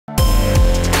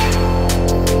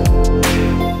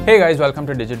Hey guys, welcome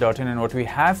to Digit.in, and what we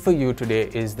have for you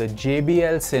today is the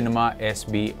JBL Cinema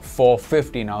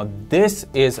SB450. Now this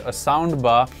is a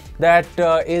soundbar that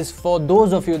is for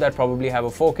those of you that probably have a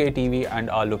 4K TV and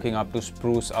are looking up to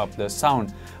spruce up the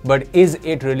sound. But is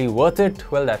it really worth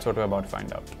it? Well, that's what we're about to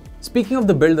find out. Speaking of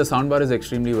the build, the soundbar is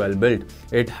extremely well built.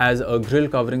 It has a grille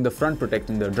covering the front,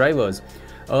 protecting the drivers.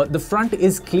 The front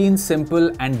is clean,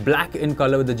 simple and black in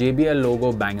color with the JBL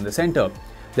logo bang in the center.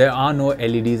 There are no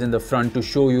LEDs in the front to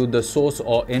show you the source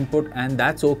or input, and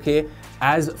that's okay,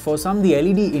 as for some the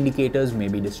LED indicators may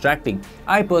be distracting.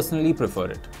 I personally prefer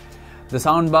it. The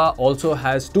soundbar also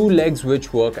has two legs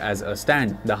which work as a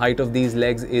stand. The height of these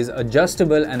legs is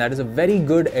adjustable, and that is a very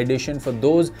good addition for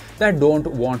those that don't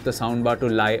want the soundbar to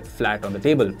lie flat on the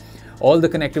table. All the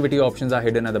connectivity options are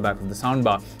hidden at the back of the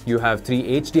soundbar. You have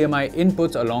 3 HDMI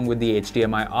inputs along with the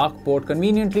HDMI ARC port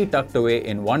conveniently tucked away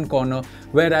in one corner,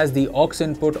 whereas the aux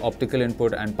input, optical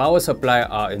input and power supply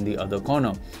are in the other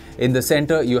corner. In the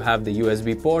center, you have the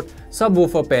USB port,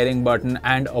 subwoofer pairing button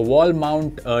and a wall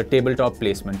mount tabletop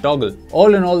placement toggle.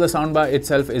 All in all, the soundbar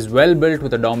itself is well built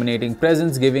with a dominating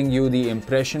presence, giving you the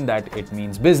impression that it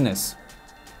means business.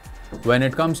 When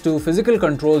it comes to physical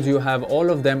controls, you have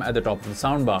all of them at the top of the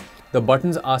soundbar. The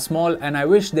buttons are small and I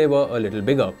wish they were a little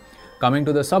bigger. Coming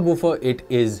to the subwoofer, it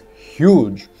is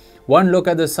huge. One look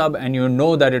at the sub and you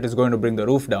know that it is going to bring the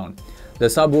roof down. The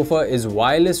subwoofer is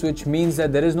wireless, which means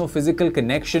that there is no physical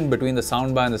connection between the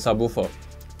soundbar and the subwoofer.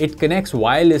 It connects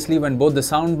wirelessly when both the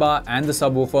soundbar and the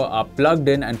subwoofer are plugged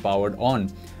in and powered on.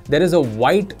 There is a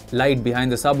white light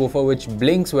behind the subwoofer which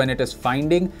blinks when it is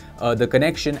finding the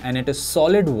connection, and it is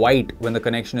solid white when the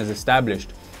connection is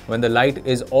established. When the light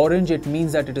is orange, it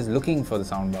means that it is looking for the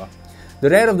soundbar. The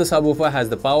rear of the subwoofer has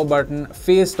the power button,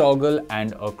 phase toggle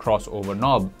and a crossover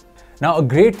knob. Now, a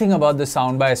great thing about this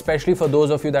soundbar, especially for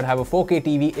those of you that have a 4K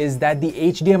TV, is that the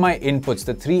HDMI inputs,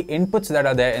 the 3 inputs that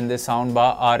are there in this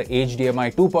soundbar, are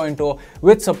HDMI 2.0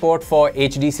 with support for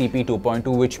HDCP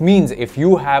 2.2, which means if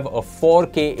you have a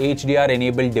 4K HDR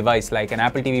enabled device like an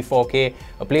Apple TV 4K,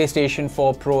 a PlayStation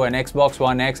 4 Pro, an Xbox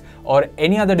One X, or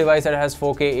any other device that has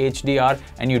 4K HDR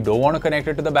and you don't want to connect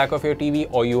it to the back of your TV,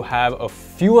 or you have a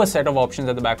fewer set of options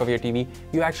at the back of your TV,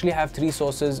 you actually have 3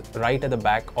 sources right at the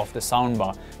back of the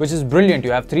soundbar, which is brilliant.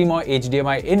 You have 3 more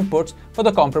HDMI inputs for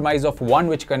the compromise of 1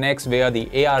 which connects via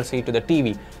the ARC to the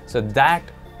TV. So that,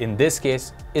 in this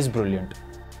case, is brilliant.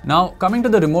 Now, coming to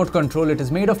the remote control, it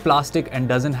is made of plastic and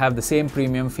doesn't have the same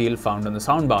premium feel found on the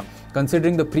soundbar.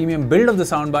 Considering the premium build of the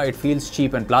soundbar, it feels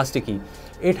cheap and plasticky.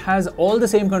 It has all the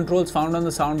same controls found on the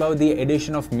soundbar with the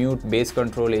addition of mute, bass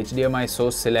control, HDMI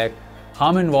source select,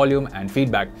 Harman volume and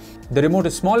feedback. The remote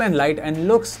is small and light and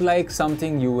looks like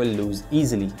something you will lose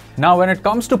easily. Now, when it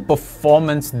comes to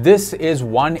performance, this is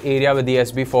one area where the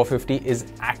SB450 is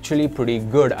actually pretty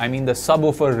good. I mean, the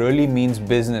subwoofer really means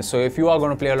business. So if you are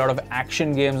going to play a lot of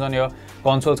action games on your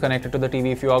consoles connected to the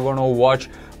TV, if you are going to watch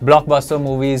blockbuster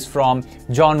movies from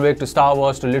John Wick to Star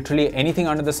Wars to literally anything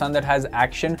under the sun that has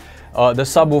action, the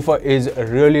subwoofer is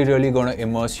really going to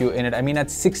immerse you in it. I mean, at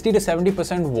 60 to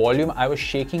 70% volume, I was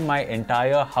shaking my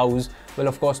entire house. Well,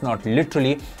 of course not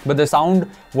literally, but the sound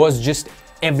was just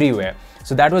everywhere.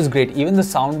 So that was great. Even the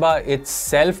soundbar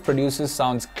itself produces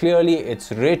sounds clearly,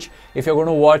 it's rich. If you're going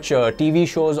to watch TV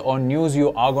shows or news,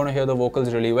 you are going to hear the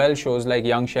vocals really well. Shows like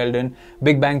Young Sheldon,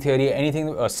 Big Bang Theory, anything,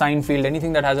 Seinfeld,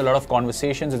 anything that has a lot of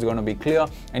conversations, it's going to be clear.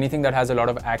 Anything that has a lot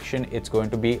of action, it's going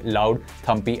to be loud,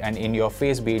 thumpy and in your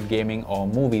face, be it gaming or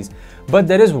movies. But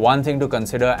there is one thing to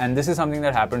consider, and this is something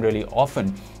that happened really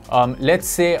often. Let's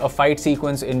say a fight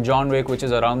sequence in John Wick, which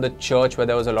is around the church where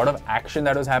there was a lot of action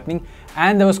that was happening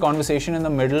and there was conversation in the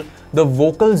middle. The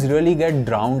vocals really get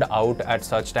drowned out at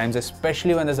such times,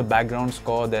 especially when there's a background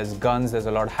score, there's guns, there's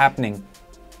a lot happening.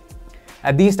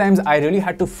 At these times, I really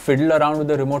had to fiddle around with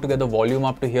the remote to get the volume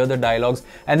up to hear the dialogues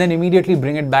and then immediately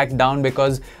bring it back down,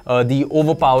 because the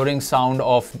overpowering sound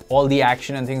of all the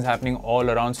action and things happening all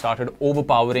around started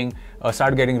overpowering,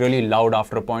 started getting really loud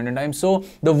after a point in time. So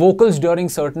the vocals during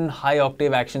certain high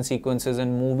octave action sequences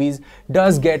in movies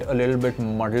does get a little bit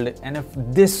muddled, and if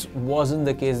this wasn't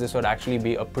the case, this would actually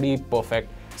be a pretty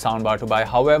perfect soundbar to buy.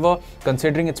 However,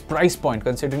 considering its price point,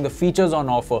 considering the features on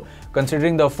offer,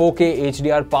 considering the 4K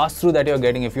HDR pass-through that you're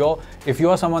getting, if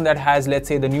you're someone that has, let's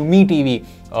say, the new Mi TV,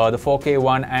 the 4K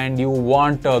one, and you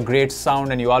want great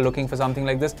sound and you are looking for something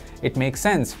like this, it makes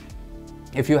sense.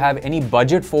 If you have any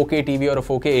budget 4K TV or a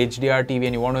 4K HDR TV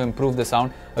and you want to improve the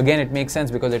sound, again, it makes sense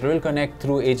because it will connect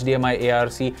through HDMI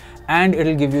ARC and it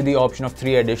will give you the option of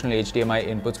 3 additional HDMI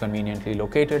inputs conveniently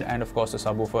located, and of course the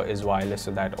subwoofer is wireless,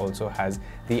 so that also has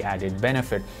the added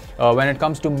benefit. When it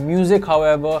comes to music,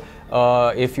 however,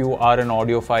 if you are an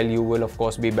audiophile, you will of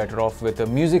course be better off with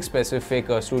music specific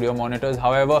studio monitors.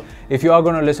 However, if you are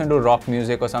going to listen to rock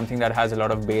music or something that has a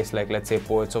lot of bass, like let's say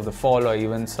Poets of the Fall or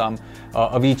even some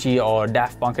Avicii or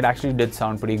Daft Punk, it actually did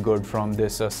sound pretty good from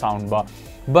this soundbar.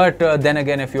 But then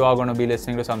again, if you are going to be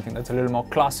listening to something that's a little more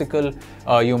classical,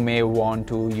 you may want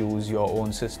to use your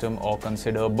own system or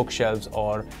consider bookshelves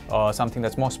or something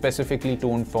that's more specifically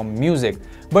tuned for music.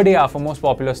 But yeah, for most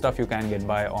popular stuff, you can get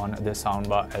by on this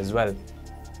soundbar as well.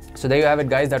 So there you have it,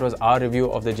 guys. That was our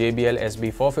review of the JBL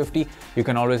SB450. You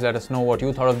can always let us know what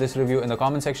you thought of this review in the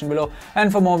comment section below.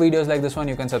 And for more videos like this one,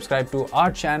 you can subscribe to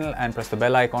our channel and press the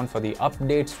bell icon for the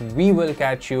updates. We will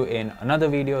catch you in another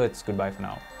video. It's goodbye for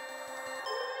now.